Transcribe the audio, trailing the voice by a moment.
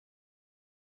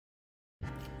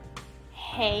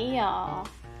Hey y'all,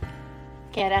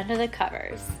 get under the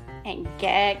covers and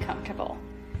get comfortable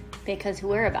because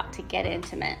we're about to get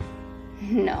intimate.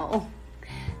 No,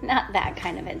 not that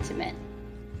kind of intimate,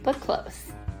 but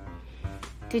close.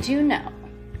 Did you know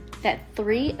that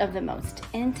 3 of the most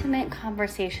intimate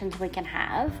conversations we can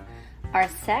have are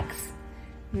sex,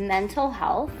 mental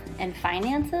health, and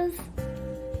finances?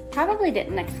 Probably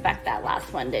didn't expect that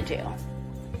last one, did you?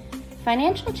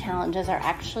 Financial challenges are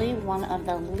actually one of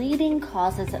the leading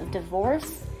causes of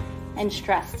divorce and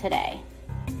stress today.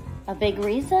 A big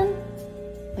reason?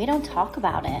 We don't talk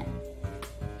about it.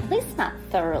 At least not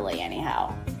thoroughly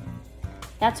anyhow.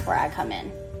 That's where I come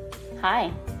in.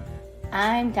 Hi,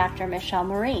 I'm Dr. Michelle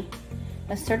Marie,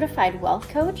 a certified wealth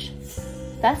coach,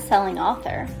 best-selling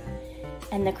author,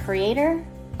 and the creator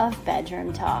of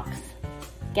Bedroom Talks.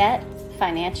 Get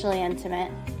financially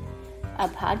intimate. A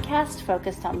podcast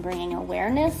focused on bringing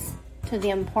awareness to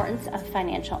the importance of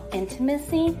financial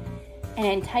intimacy and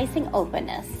enticing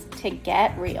openness to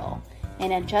get real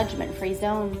in a judgment-free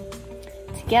zone.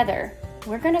 Together,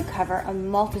 we're going to cover a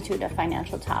multitude of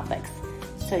financial topics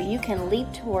so you can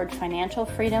leap toward financial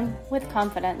freedom with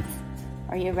confidence.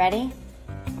 Are you ready?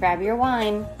 Grab your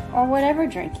wine or whatever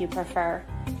drink you prefer,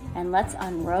 and let's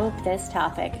unrobe this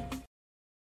topic.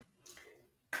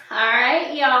 All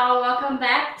right, y'all, welcome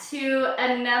back to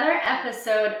another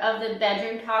episode of the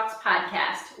Bedroom Talks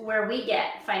podcast, where we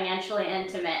get financially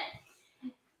intimate.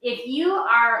 If you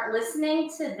are listening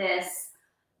to this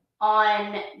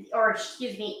in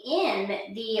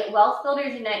the Wealth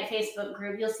Builders Unite Facebook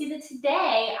group, you'll see that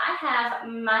today I have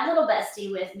my little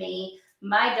bestie with me,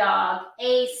 my dog,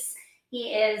 Ace.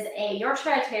 He is a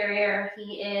Yorkshire Terrier.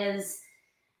 He is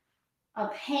a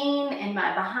pain in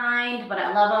my behind, but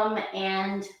I love him,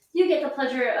 and you get the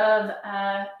pleasure of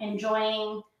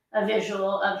enjoying a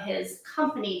visual of his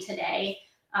company today.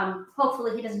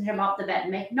 Hopefully he doesn't jump off the bed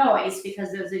and make noise,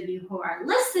 because those of you who are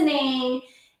listening,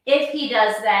 if he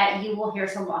does that, you will hear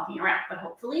some walking around, but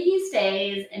hopefully he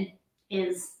stays and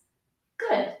is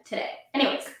good today.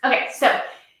 Anyways, okay, so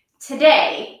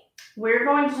today we're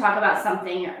going to talk about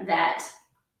something that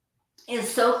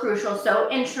is so crucial, so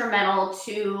instrumental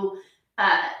to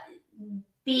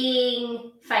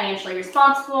being financially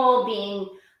responsible, being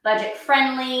budget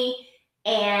friendly,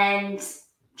 and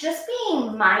just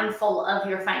being mindful of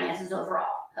your finances overall,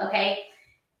 okay?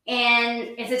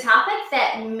 And it's a topic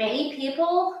that many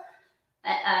people,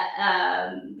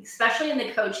 especially in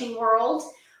the coaching world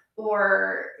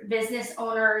or business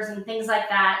owners and things like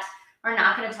that, are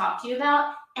not going to talk to you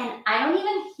about. And I don't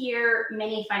even hear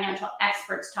many financial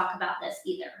experts talk about this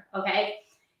either, okay?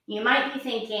 You might be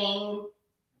thinking,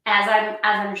 as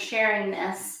I'm sharing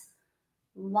this,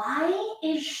 why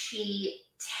is she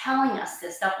telling us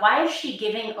this stuff? Why is she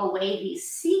giving away these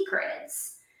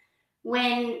secrets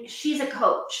when she's a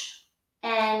coach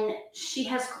and she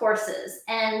has courses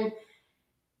and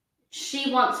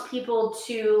she wants people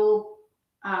to,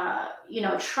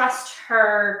 trust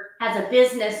her as a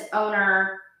business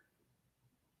owner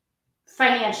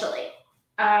financially?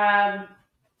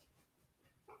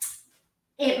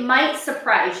 It might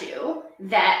surprise you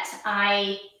that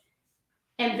I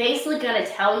am basically going to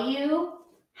tell you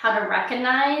how to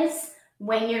recognize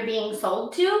when you're being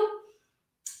sold to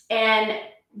and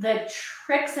the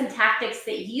tricks and tactics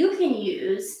that you can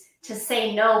use to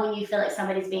say no when you feel like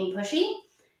somebody's being pushy.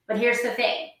 But here's the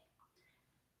thing.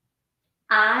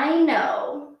 I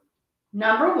know,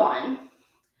 number one,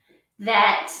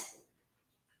 that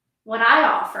what I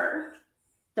offer,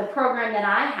 the program that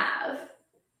I have,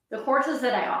 the courses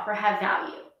that I offer have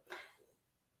value.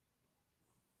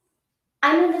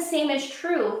 I know the same is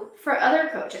true for other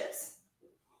coaches.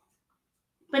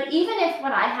 But even if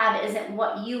what I have isn't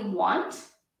what you want,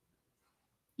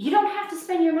 you don't have to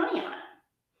spend your money on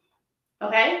it.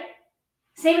 Okay?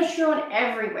 Same is true in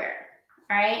everywhere.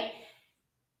 All right?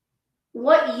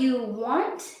 What you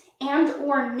want and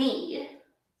or need,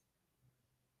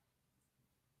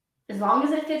 as long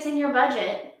as it fits in your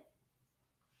budget,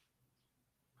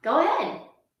 go ahead,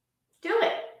 do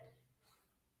it.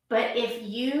 But if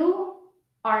you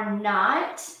are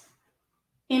not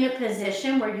in a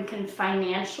position where you can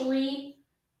financially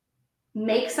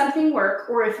make something work,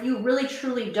 or if you really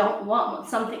truly don't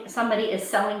want what somebody is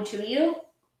selling to you,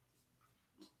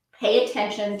 pay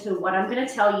attention to what I'm going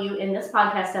to tell you in this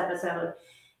podcast episode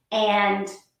and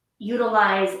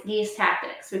utilize these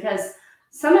tactics. Because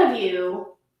some of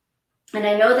you, and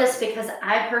I know this because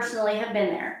I personally have been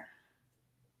there,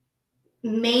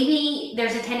 maybe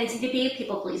there's a tendency to be a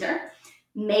people pleaser.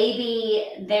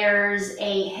 Maybe there's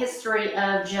a history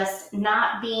of just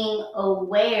not being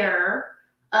aware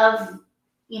of,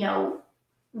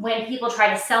 when people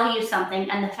try to sell you something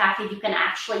and the fact that you can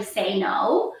actually say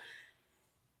no,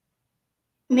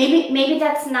 maybe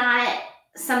that's not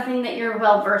something that you're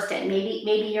well versed in.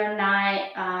 Maybe you're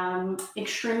not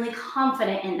extremely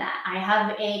confident in that. I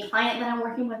have a client that I'm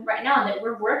working with right now that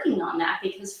we're working on that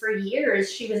because for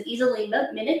years she was easily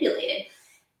manipulated,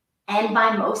 and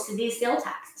by most of these sales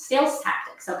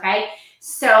tactics. Okay,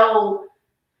 so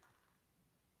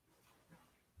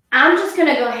I'm just going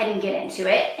to go ahead and get into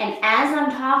it. And as I'm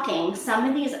talking, some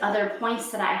of these other points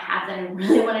that I have that I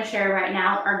really want to share right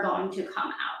now are going to come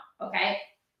out. Okay.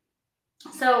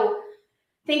 So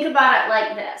think about it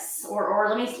like this, or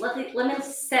let me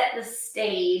set the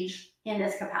stage in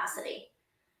this capacity.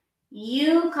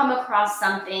 You come across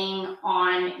something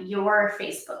on your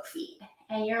Facebook feed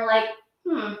and you're like,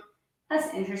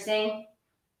 that's interesting.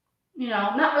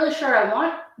 I'm not really sure I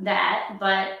want that,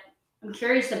 but I'm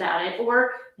curious about it.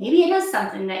 Or maybe it is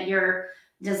something that you're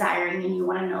desiring and you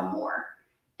want to know more.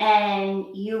 And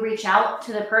you reach out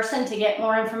to the person to get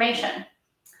more information.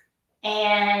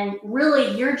 And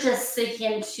really, you're just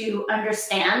seeking to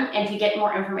understand and to get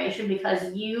more information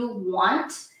because you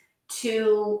want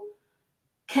to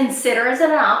consider it as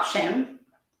an option,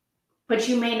 but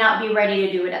you may not be ready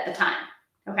to do it at the time.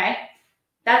 Okay?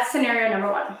 That's scenario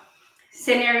number one.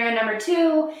 Scenario number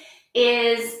two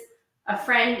is a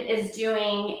friend is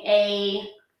doing a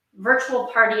virtual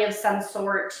party of some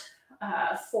sort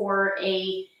for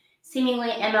a seemingly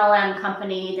MLM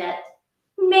company that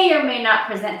may or may not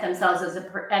present themselves as an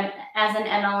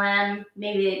MLM.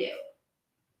 Maybe they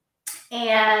do.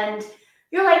 And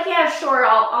you're like, yeah, sure,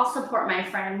 I'll support my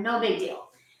friend. No big deal.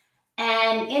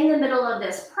 And in the middle of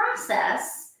this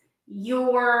process,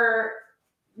 you're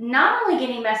not only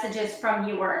getting messages from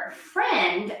your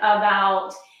friend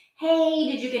about,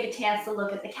 hey, did you get a chance to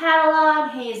look at the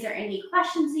catalog? Hey, is there any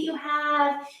questions that you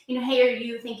have? Hey, are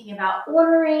you thinking about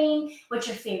ordering? What's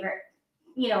your favorite,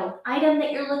 item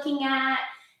that you're looking at?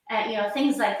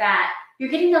 Things like that. You're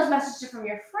getting those messages from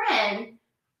your friend,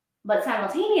 but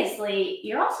simultaneously,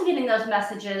 you're also getting those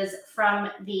messages from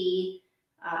the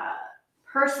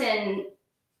person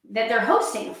that they're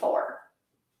hosting for.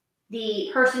 The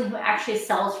person who actually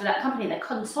sells for that company, the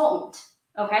consultant,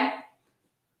 okay?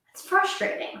 It's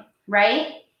frustrating,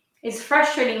 right? It's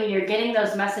frustrating when you're getting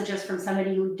those messages from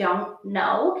somebody you don't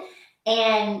know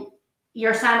and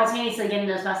you're simultaneously getting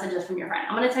those messages from your friend.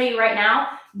 I'm going to tell you right now,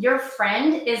 your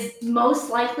friend is most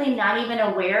likely not even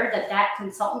aware that that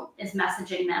consultant is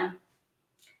messaging them.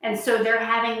 And so they're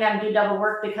having them do double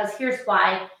work because here's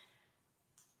why.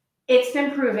 It's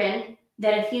been proven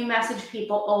that if you message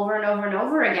people over and over and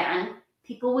over again,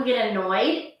 people will get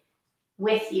annoyed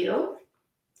with you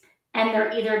and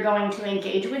they're either going to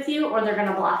engage with you or they're going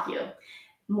to block you.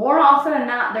 More often than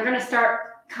not, they're going to start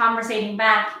conversating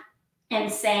back and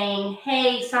saying,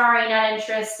 hey, sorry, not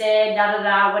interested,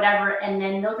 whatever. And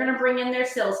then they're going to bring in their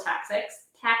sales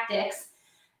tactics,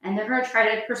 and they're going to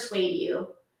try to persuade you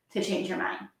to change your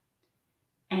mind.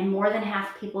 And more than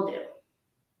half people do.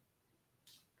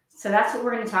 So that's what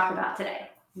we're going to talk about today.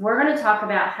 We're going to talk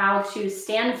about how to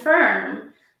stand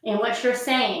firm in what you're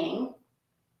saying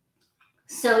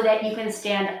so that you can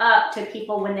stand up to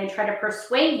people when they try to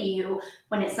persuade you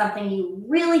when it's something you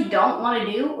really don't want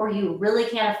to do or you really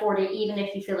can't afford it, even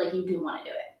if you feel like you do want to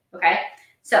do it. Okay?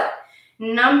 So,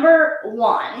 number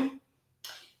one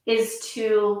is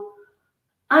to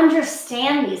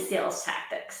understand these sales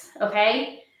tactics.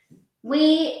 Okay?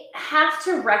 We have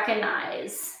to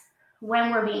recognize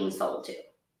when we're being sold to.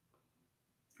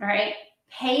 All right?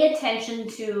 Pay attention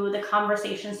to the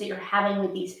conversations that you're having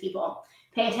with these people.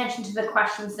 Pay attention to the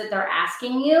questions that they're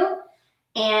asking you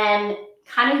and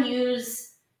kind of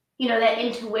use, that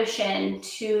intuition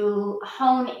to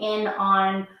hone in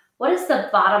on what is the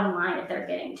bottom line that they're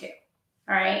getting to.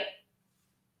 All right?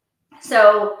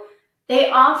 So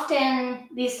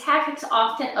these tactics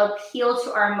often appeal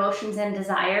to our emotions and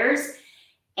desires,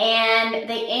 and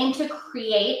they aim to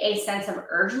create a sense of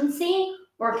urgency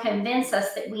or convince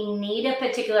us that we need a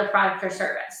particular product or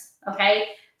service, okay?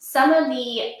 Some of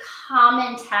the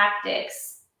common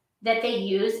tactics that they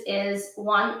use is,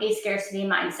 one, a scarcity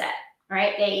mindset,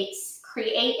 right? They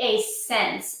create a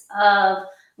sense of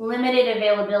limited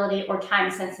availability or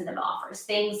time-sensitive offers.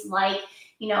 Things like,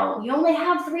 you only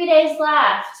have 3 days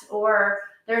left, or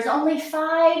there's only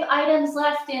 5 items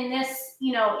left in this,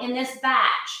 in this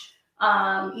batch.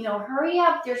 Hurry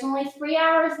up, there's only 3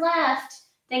 hours left,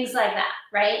 things like that,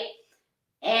 right?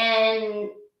 And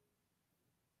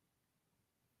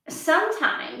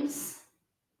sometimes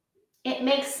it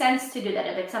makes sense to do that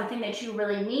if it's something that you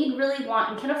really need, really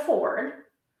want, and can afford.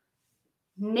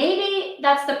 maybe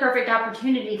that's the perfect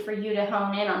opportunity for you to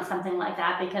hone in on something like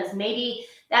that, because maybe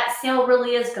that sale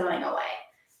really is going away.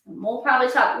 And we'll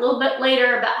probably talk a little bit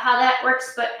later about how that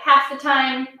works, but half the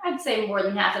time, I'd say more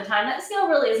than half the time, that sale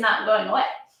really is not going away,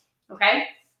 okay?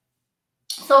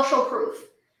 Social proof.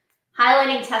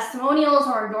 Highlighting testimonials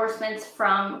or endorsements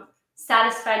from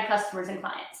satisfied customers and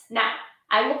clients. Now,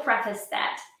 I will preface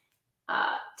that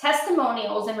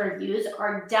testimonials and reviews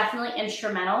are definitely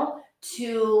instrumental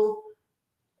to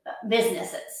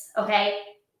businesses, okay?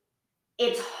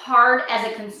 It's hard as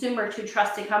a consumer to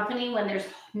trust a company when there's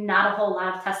not a whole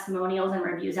lot of testimonials and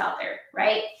reviews out there,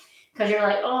 right? Because you're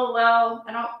like, oh, well,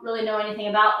 I don't really know anything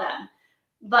about them.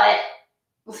 But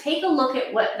we'll take a look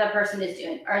at what the person is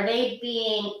doing. Are they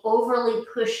being overly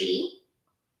pushy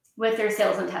with their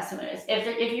sales and testimonials?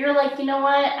 If you're like, you know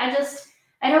what,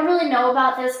 I don't really know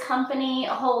about this company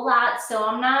a whole lot, so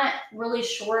I'm not really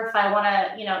sure if I want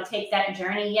to, take that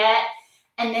journey yet.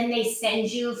 And then they send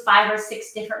you 5 or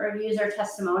 6 different reviews or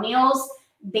testimonials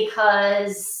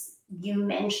because you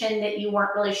mentioned that you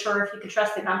weren't really sure if you could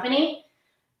trust the company.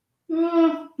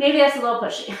 Maybe that's a little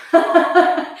pushy.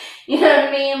 You know what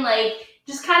I mean? Like,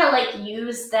 just kind of like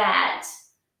use that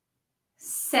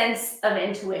sense of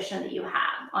intuition that you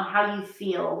have on how you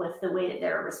feel with the way that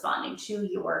they're responding to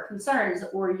your concerns,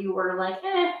 or you were like,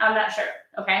 I'm not sure,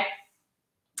 okay?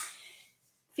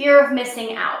 Fear of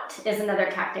missing out is another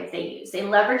tactic they use. They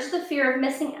leverage the fear of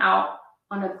missing out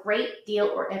on a great deal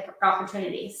or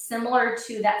opportunity, similar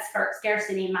to that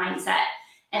scarcity mindset.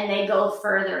 And they go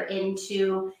further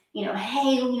into,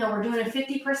 hey, we're doing a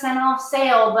 50% off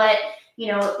sale, but,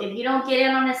 if you don't get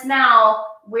in on this now,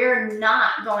 we're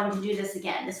not going to do this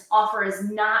again. This offer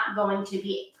is not going to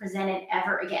be presented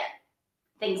ever again.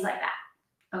 Things like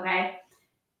that, okay?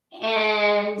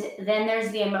 And then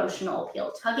there's the emotional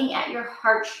appeal, tugging at your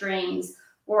heartstrings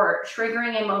or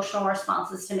triggering emotional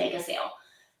responses to make a sale.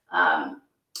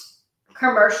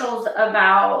 Commercials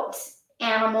about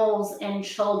animals and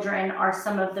children are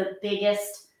some of the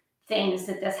biggest things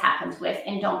that this happens with.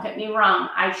 And don't get me wrong,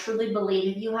 I truly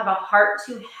believe if you have a heart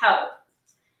to help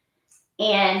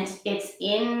and it's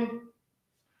in,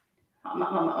 I'm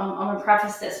going to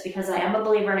preface this because I am a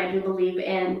believer and I do believe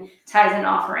in tithes and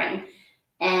offering.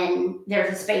 And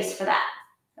there's a space for that,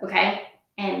 okay?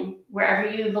 And wherever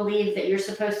you believe that you're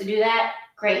supposed to do that,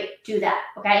 great, do that,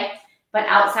 okay? But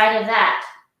outside of that,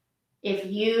 if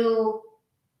you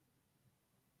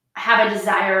have a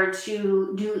desire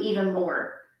to do even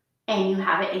more and you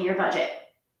have it in your budget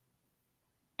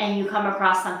and you come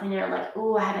across something and you're like,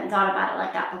 oh, I haven't thought about it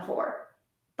like that before,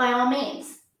 by all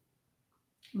means,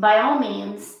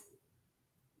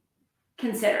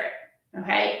 consider it,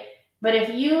 okay? But if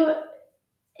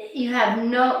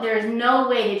there's no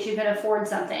way that you can afford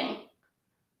something,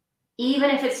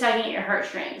 even if it's tugging at your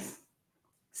heartstrings,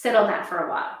 sit on that for a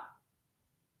while.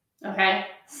 Okay?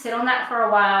 Sit on that for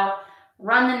a while,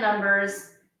 run the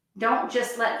numbers. Don't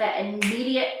just let that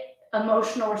immediate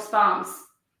emotional response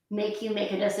make you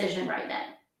make a decision right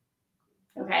then.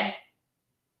 Okay?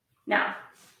 Now,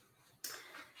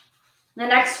 the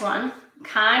next one,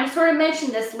 kind of sort of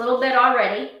mentioned this a little bit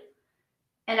already,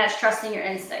 and that's trusting your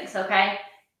instincts, okay?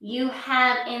 You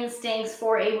have instincts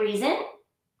for a reason,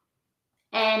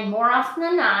 and more often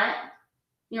than not,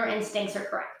 your instincts are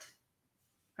correct.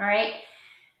 All right?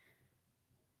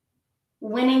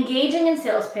 When engaging in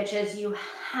sales pitches, you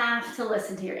have to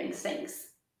listen to your instincts.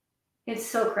 It's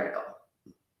so critical.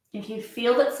 If you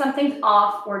feel that something's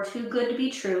off or too good to be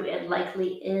true, it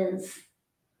likely is.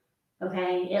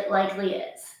 Okay? It likely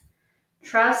is.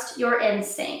 Trust your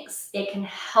instincts. It can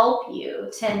help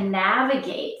you to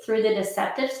navigate through the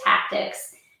deceptive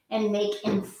tactics and make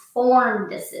informed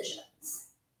decisions.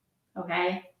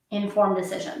 Okay? Informed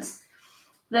decisions.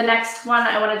 The next one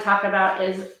I want to talk about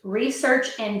is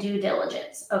research and due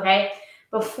diligence. Okay?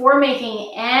 Before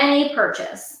making any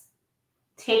purchase,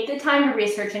 take the time to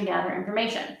research and gather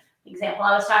information. The example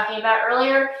I was talking about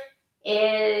earlier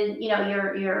is,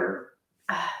 you're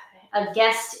a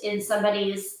guest in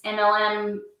somebody's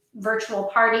MLM virtual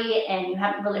party and you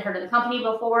haven't really heard of the company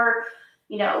before.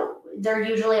 They're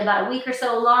usually about a week or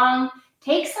so long.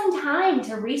 Take some time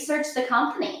to research the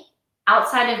company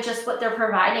outside of just what they're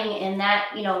providing in that,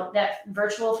 that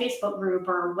virtual Facebook group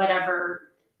or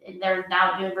whatever. They're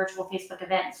now doing virtual Facebook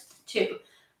events too.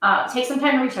 Take some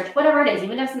time to research whatever it is,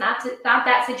 even if it's not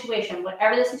that situation,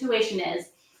 whatever the situation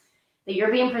is that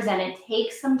you're being presented,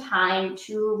 take some time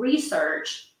to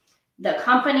research the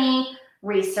company,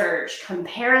 research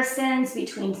comparisons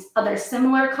between other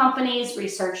similar companies,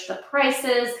 research the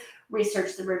prices,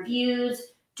 research the reviews,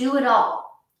 do it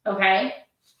all, okay?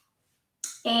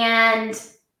 And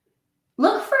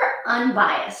look for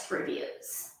unbiased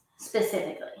reviews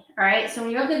specifically. All right. So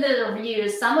when you look at the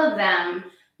reviews, some of them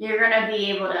you're going to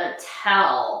be able to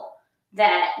tell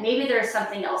that maybe there's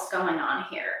something else going on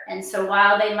here. And so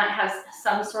while they might have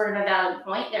some sort of a valid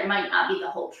point, there might not be the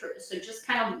whole truth. So just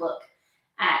kind of look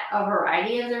at a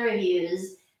variety of the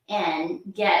reviews and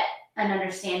get an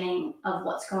understanding of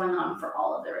what's going on for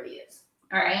all of the reviews.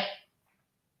 All right.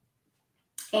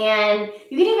 And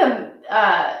you can even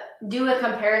do a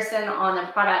comparison on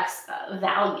the product's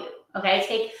value. Okay.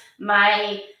 Take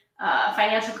my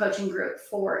financial coaching group,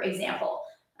 for example.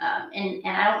 And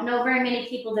I don't know very many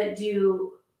people that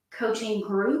do coaching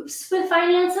groups with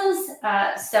finances.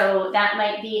 So that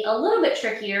might be a little bit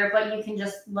trickier, but you can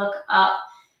just look up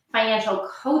financial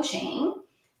coaching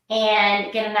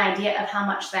and get an idea of how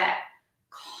much that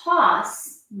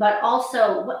costs, but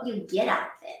also what you get out of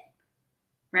it,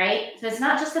 right? So it's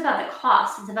not just about the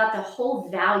cost, it's about the whole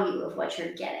value of what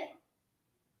you're getting.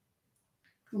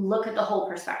 Look at the whole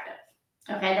perspective.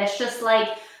 Okay, that's just like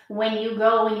when you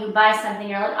buy something,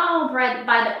 you're like, oh,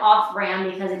 buy the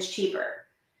off-brand because it's cheaper.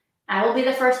 I will be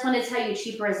the first one to tell you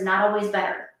cheaper is not always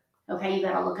better. Okay, you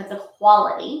gotta look at the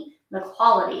quality. The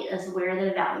quality is where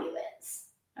the value is.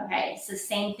 Okay, it's the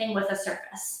same thing with a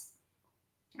surface.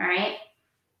 All right,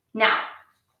 now,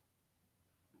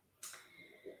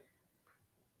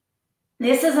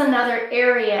 this is another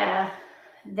area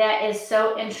that is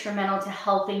so instrumental to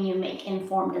helping you make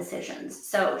informed decisions.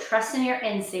 So trusting your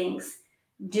instincts,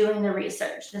 doing the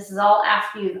research. This is all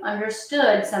after you've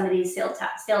understood some of these sales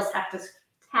tactics.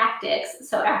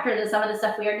 So after some of the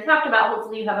stuff we already talked about,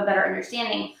 hopefully you have a better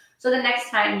understanding. So the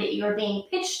next time that you're being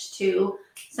pitched to,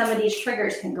 some of these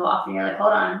triggers can go off and you're like,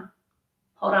 hold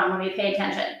on, let me pay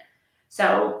attention.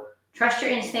 So trust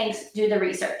your instincts, do the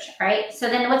research, right? So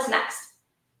then what's next?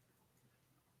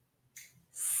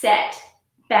 Set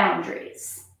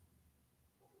boundaries.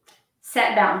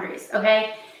 Set boundaries,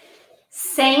 okay?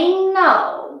 Saying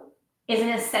no is an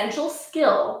essential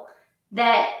skill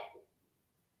that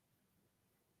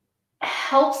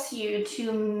helps you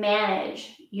to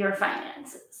manage your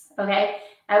finances, okay?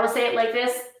 I will say it like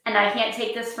this, and I can't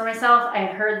take this for myself.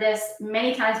 I've heard this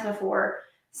many times before.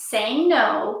 Saying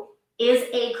no is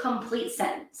a complete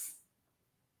sentence.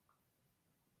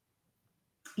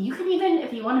 You can even,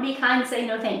 if you want to be kind, say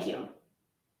no thank you.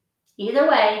 Either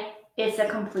way, it's a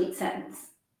complete sentence,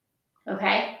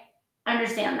 okay?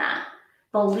 Understand that.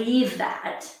 Believe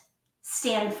that.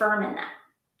 Stand firm in that,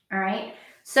 all right?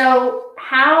 So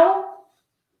how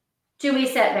do we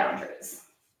set boundaries?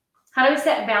 How do we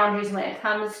set boundaries when it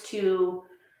comes to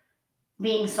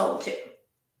being sold to?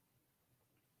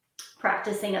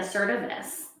 Practicing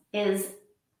assertiveness is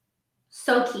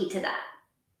so key to that,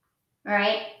 all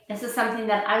right? This is something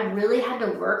that I really had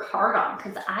to work hard on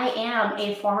because I am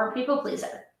a former people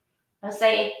pleaser. I'll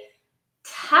say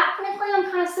technically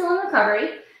I'm kind of still in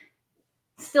recovery,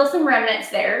 still some remnants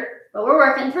there, but we're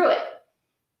working through it.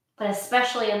 But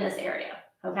especially in this area,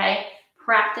 okay?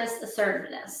 Practice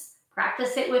assertiveness.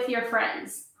 Practice it with your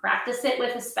friends. Practice it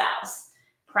with a spouse.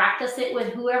 Practice it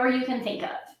with whoever you can think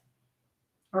of.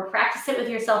 Or practice it with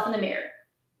yourself in the mirror,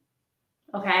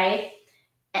 okay?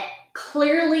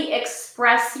 Clearly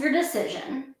express your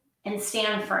decision and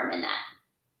stand firm in that.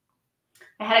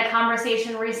 I had a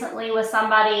conversation recently with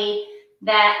somebody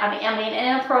that I'm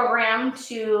in a program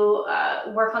to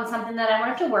work on something that I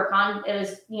wanted to work on. It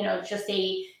was, just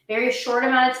a very short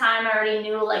amount of time. I already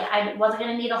knew like I wasn't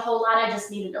going to need a whole lot. I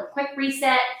just needed a quick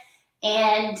reset.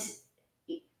 And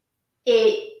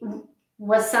it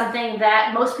was something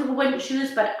that most people wouldn't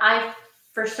choose, but I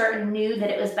for certain knew that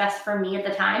it was best for me at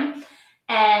the time.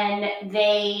 And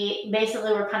they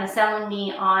basically were kind of selling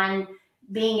me on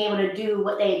being able to do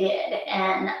what they did.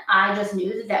 And I just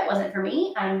knew that that wasn't for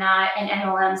me. I'm not an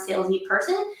MLM salesy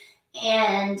person,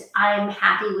 and I'm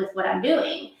happy with what I'm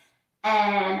doing.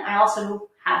 And I also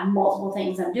have multiple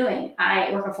things I'm doing.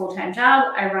 I work a full-time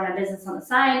job. I run a business on the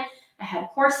side. I have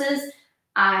courses.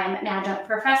 I'm an adjunct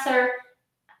professor,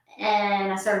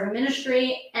 and I serve in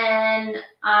ministry, and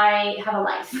I have a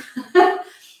life.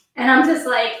 And I'm just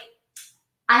like,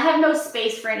 I have no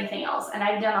space for anything else. And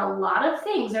I've done a lot of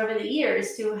things over the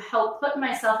years to help put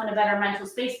myself in a better mental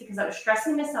space because I was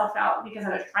stressing myself out because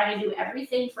I was trying to do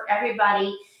everything for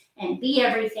everybody and be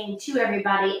everything to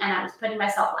everybody. And I was putting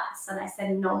myself last. And I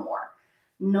said, no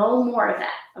more of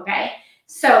that. Okay.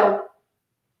 So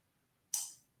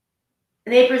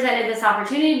they presented this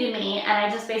opportunity to me, and I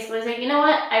just basically was like, you know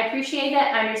what? I appreciate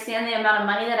that. I understand the amount of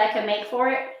money that I could make for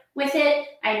it with it.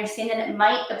 I understand that it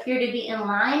might appear to be in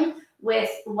line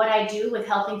with what I do with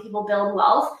helping people build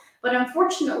wealth. But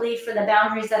unfortunately, for the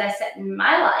boundaries that I set in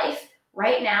my life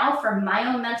right now for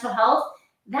my own mental health,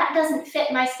 that doesn't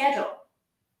fit my schedule.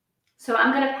 So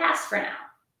I'm going to pass for now.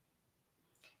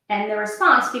 And the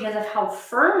response, because of how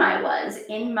firm I was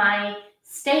in my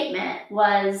statement,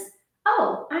 was,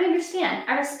 oh, I understand.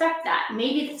 I respect that.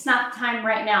 Maybe it's not the time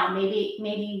right now.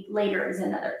 Maybe later is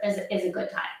a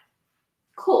good time.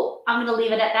 Cool. I'm going to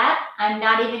leave it at that. I'm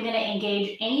not even going to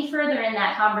engage any further in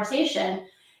that conversation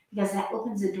because that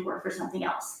opens the door for something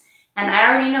else. And I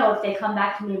already know if they come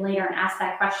back to me later and ask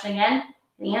that question again,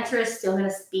 the answer is still going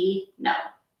to be no.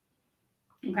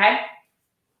 Okay?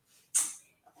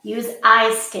 Use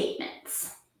I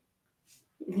statements.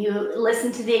 If you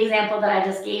listen to the example that I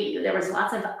just gave you, there was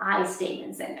lots of I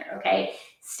statements in there, okay?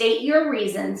 State your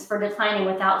reasons for declining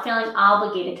without feeling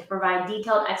obligated to provide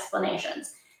detailed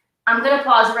explanations. I'm going to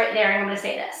pause right there and I'm going to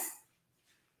say this.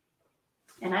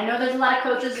 And I know there's a lot of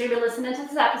coaches who are going to be listening to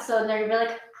this episode and they're going to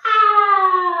be like,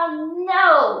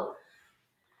 no.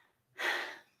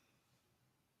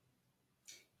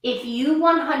 If you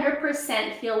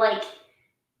 100% feel like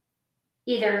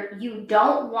either you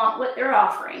don't want what they're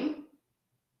offering,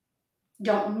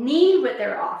 don't need what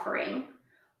they're offering,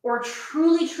 or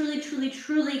truly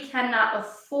cannot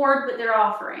afford what they're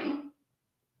offering,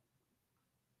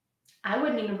 I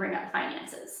wouldn't even bring up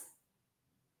finances.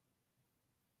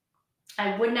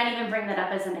 I would not even bring that up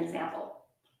as an example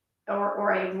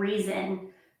or a reason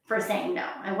for saying no.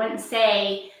 I wouldn't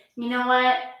say, you know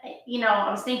what,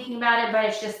 I was thinking about it, but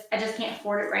I just can't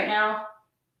afford it right now.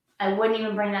 I wouldn't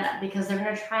even bring that up because they're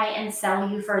going to try and sell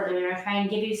you further. They're going to try and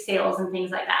give you sales and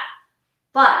things like that.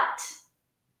 But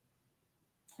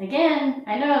again,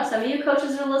 I know some of you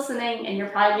coaches are listening and you're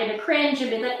probably going to cringe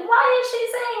and be like, why is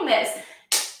she saying this?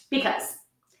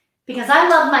 Because I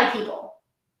love my people.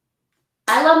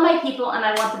 I love my people and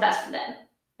I want the best for them.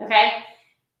 Okay?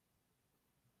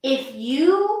 If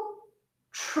you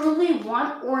truly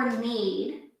want or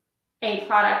need a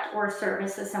product or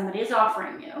service that somebody is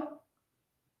offering you,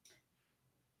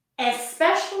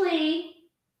 especially,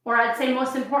 or I'd say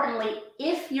most importantly,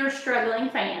 if you're struggling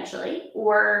financially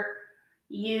or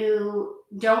you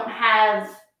don't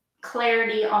have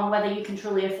clarity on whether you can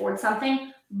truly afford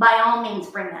something, by all means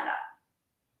bring that up.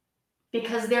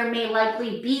 Because there may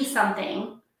likely be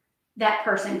something that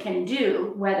person can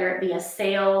do, whether it be a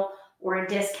sale or a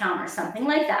discount or something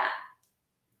like that,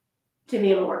 to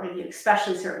be able to work with you,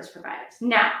 especially service providers.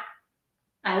 Now,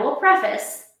 I will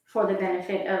preface for the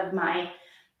benefit of my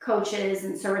coaches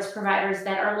and service providers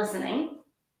that are listening,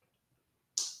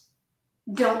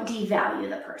 don't devalue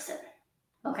the person,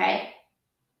 okay?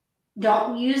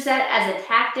 Don't use that as a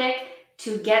tactic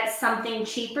to get something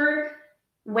cheaper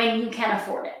when you can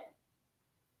afford it,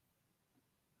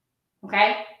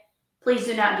 okay? Please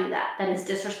do not do that. That is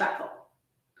disrespectful.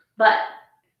 But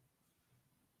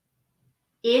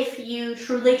if you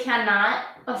truly cannot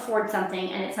afford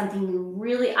something and it's something you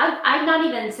really, I'd not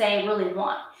even say really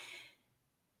want,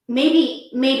 maybe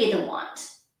the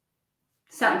want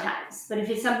sometimes, but if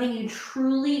it's something you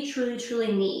truly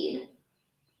need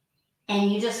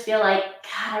and you just feel like,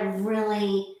 God, I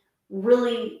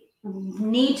really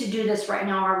need to do this right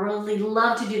now, or I really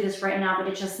love to do this right now, but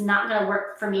it's just not going to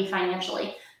work for me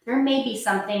financially, there may be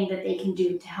something that they can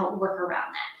do to help work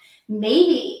around that.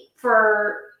 Maybe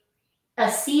for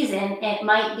a season, it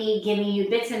might be giving you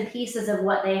bits and pieces of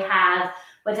what they have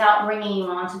without bringing you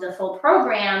onto the full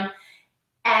program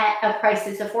at a price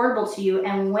that's affordable to you.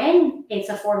 And when it's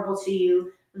affordable to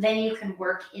you, then you can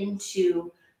work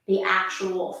into the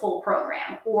actual full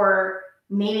program. Or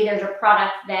maybe there's a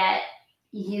product that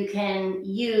you can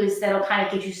use that'll kind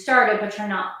of get you started, but you're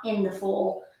not in the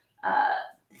full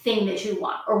thing that you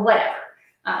want, or whatever.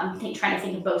 Trying to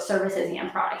think of both services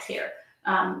and products here.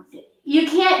 You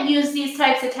can't use these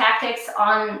types of tactics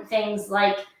on things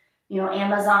like,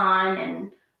 Amazon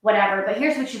and whatever, but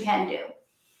here's what you can do.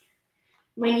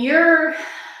 When you're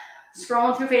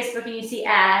scrolling through Facebook and you see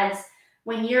ads,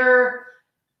 when you're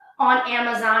on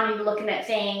Amazon and you're looking at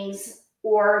things,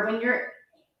 or when you're,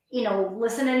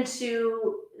 listening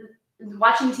to,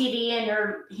 watching TV and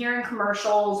you're hearing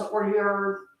commercials, or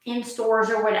you're in stores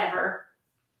or whatever,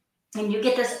 and you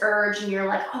get this urge and you're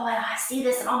like, oh, I see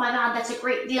this and oh my God, that's a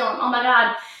great deal. And oh my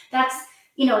God, that's,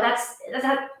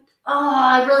 oh,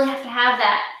 I really have to have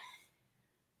that.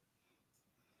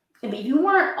 But you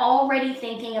weren't already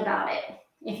thinking about it,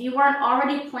 if you weren't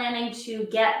already planning to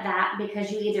get that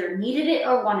because you either needed it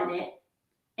or wanted it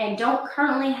and don't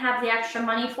currently have the extra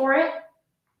money for it,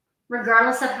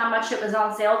 regardless of how much it was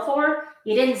on sale for,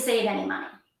 you didn't save any money.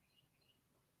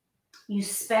 You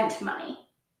spent money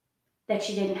that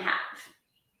you didn't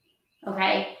have.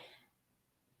 Okay?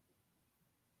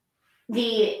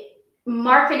 The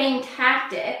marketing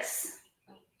tactics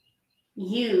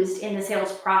used in the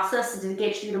sales process to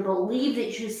get you to believe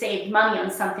that you saved money on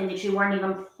something that you weren't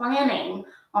even planning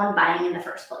on buying in the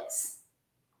first place.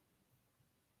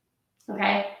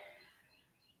 Okay?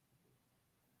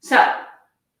 So,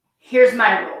 here's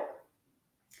my rule.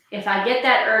 If I get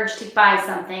that urge to buy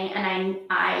something and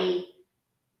I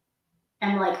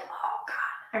am like, oh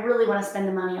God, I really want to spend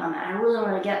the money on that. I really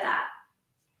want to get that.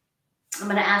 I'm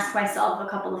going to ask myself a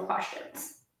couple of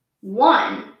questions.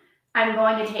 One, I'm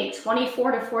going to take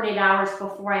 24 to 48 hours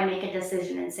before I make a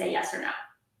decision and say yes or no.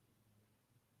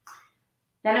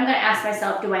 Then I'm going to ask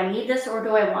myself, do I need this or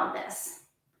do I want this?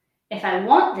 If I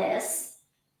want this,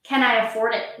 can I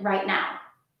afford it right now?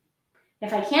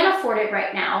 If I can't afford it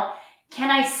right now,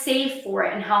 can I save for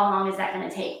it and how long is that going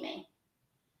to take me?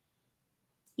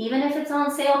 Even if it's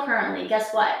on sale currently,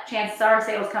 guess what? Chances are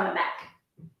sale's coming back.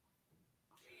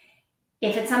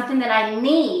 If it's something that I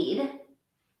need,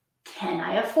 can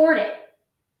I afford it?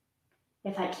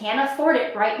 If I can't afford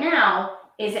it right now,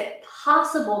 is it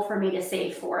possible for me to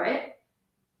save for it?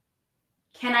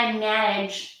 Can I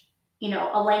manage,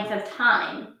 a length of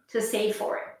time to save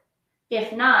for it?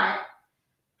 If not,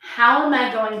 how am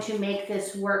I going to make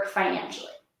this work financially?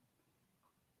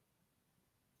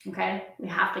 Okay, we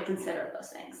have to consider those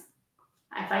things.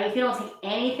 If you don't take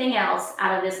anything else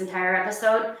out of this entire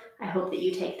episode, I hope that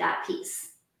you take that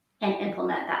piece and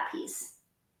implement that piece.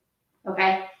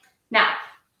 Okay, now,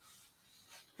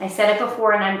 I said it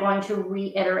before and I'm going to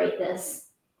reiterate this.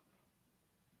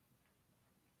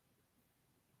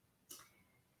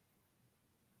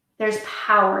 There's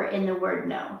power in the word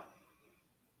no.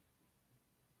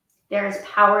 There is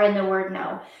power in the word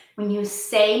no. When you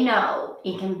say no,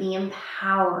 it can be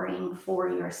empowering for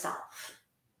yourself.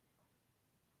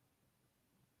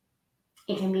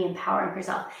 It can be empowering for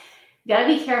yourself. You got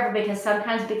to be careful because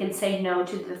sometimes we can say no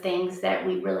to the things that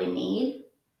we really need,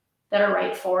 that are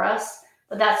right for us.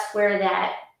 But that's where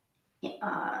that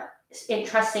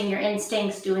trusting your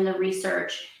instincts, doing the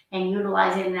research, and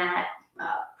utilizing that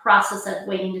process of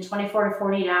waiting to 24 to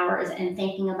 48 hours and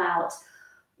thinking about,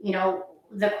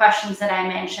 the questions that I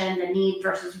mentioned, the need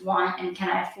versus want, and can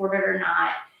I afford it or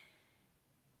not.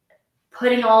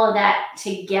 Putting all of that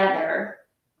together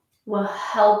will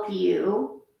help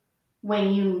you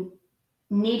when you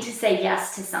need to say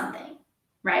yes to something,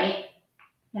 right?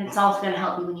 And it's also going to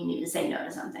help you when you need to say no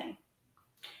to something.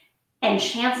 And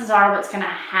chances are what's going to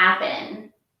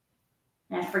happen,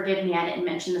 and forgive me, I didn't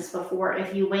mention this before,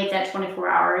 if you wait that 24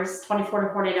 to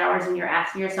 48 hours and you're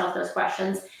asking yourself those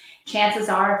questions, chances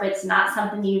are if it's not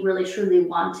something you really truly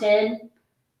wanted,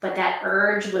 but that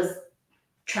urge was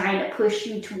trying to push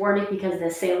you toward it because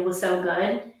the sale was so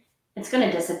good, it's going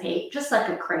to dissipate, just like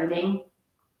a craving,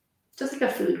 just like a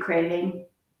food craving.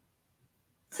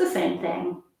 It's the same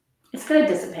thing. It's going to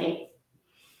dissipate.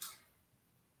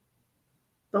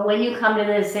 But when you come to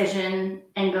the decision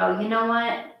and go, you know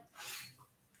what?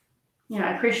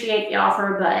 I appreciate the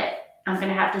offer, but I'm going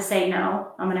to have to say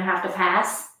no. I'm going to have to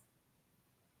pass.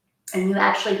 And you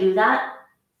actually do that,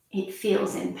 it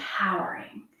feels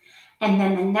empowering. And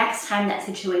then the next time that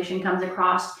situation comes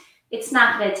across, it's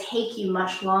not going to take you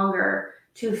much longer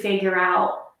to figure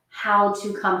out how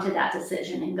to come to that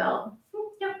decision and go,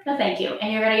 yep, no thank you.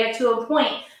 And you're going to get to a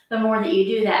point, the more that you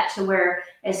do that, to where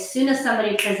as soon as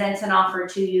somebody presents an offer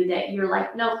to you that you're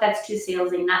like, nope, that's too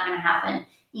salesy, not going to happen,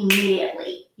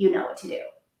 immediately you know what to do.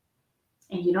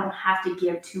 And you don't have to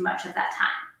give too much of that time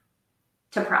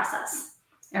to process.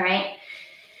 All right.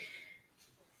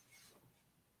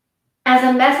 As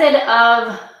a method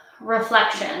of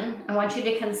reflection, I want you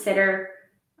to consider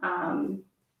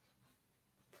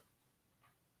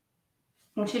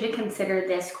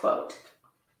this quote.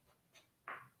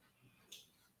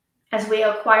 As we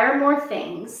acquire more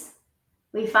things,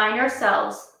 we find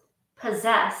ourselves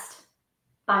possessed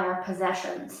by our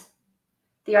possessions.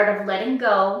 The art of letting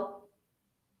go,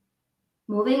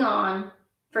 moving on,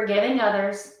 forgiving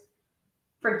others,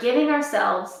 forgiving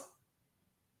ourselves,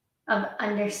 of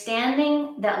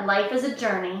understanding that life is a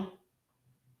journey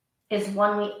is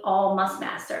one we all must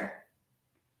master.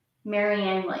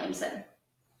 Marianne Williamson.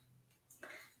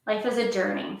 Life is a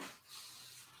journey.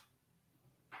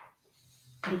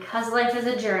 Because life is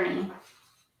a journey,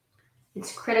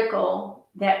 it's critical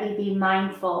that we be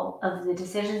mindful of the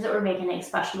decisions that we're making,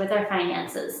 especially with our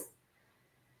finances,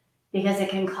 because it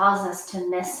can cause us to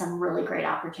miss some really great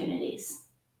opportunities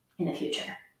in the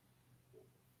future.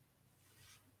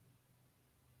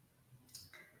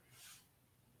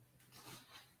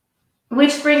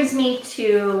 Which brings me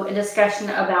to a discussion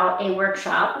about a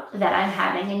workshop that I'm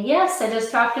having. And yes, I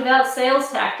just talked about sales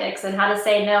tactics and how to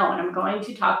say no. And I'm going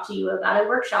to talk to you about a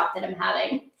workshop that I'm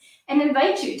having and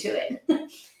invite you to it.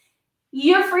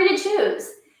 You're free to choose.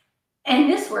 And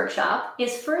this workshop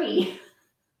is free.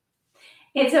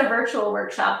 It's a virtual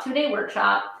workshop, 2-day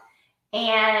workshop.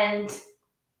 And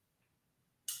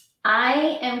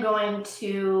I am going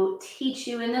to teach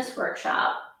you in this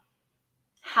workshop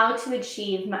how to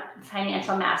achieve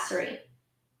financial mastery.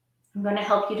 I'm going to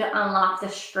help you to unlock the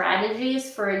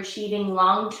strategies for achieving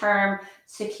long-term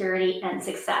security and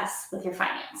success with your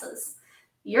finances.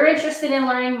 If you're interested in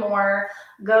learning more,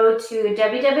 go to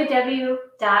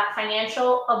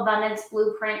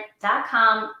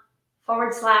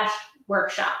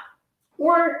www.financialabundanceblueprint.com/workshop,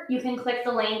 or you can click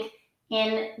the link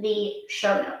in the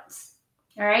show notes.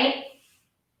 All right?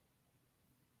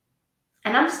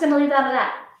 And I'm just going to leave that at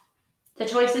that. The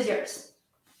choice is yours.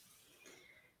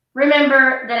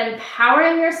 Remember that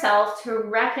empowering yourself to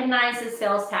recognize the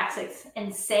sales tactics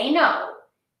and say no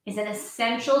is an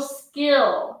essential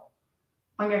skill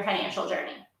on your financial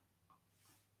journey.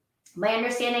 By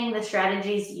understanding the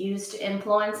strategies used to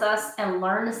influence us and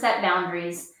learn to set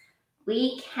boundaries,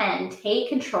 we can take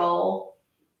control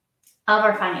of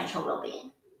our financial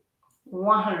well-being.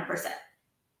 100%.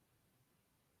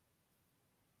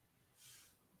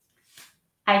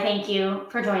 I thank you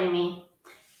for joining me.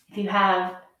 If you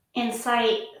have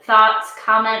insight, thoughts,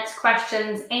 comments,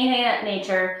 questions, anything of that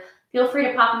nature, feel free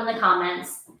to pop them in the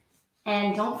comments.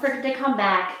 And don't forget to come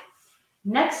back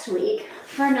next week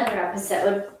for another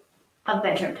episode of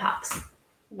Bedroom Talks,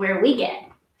 where we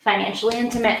get financially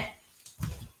intimate.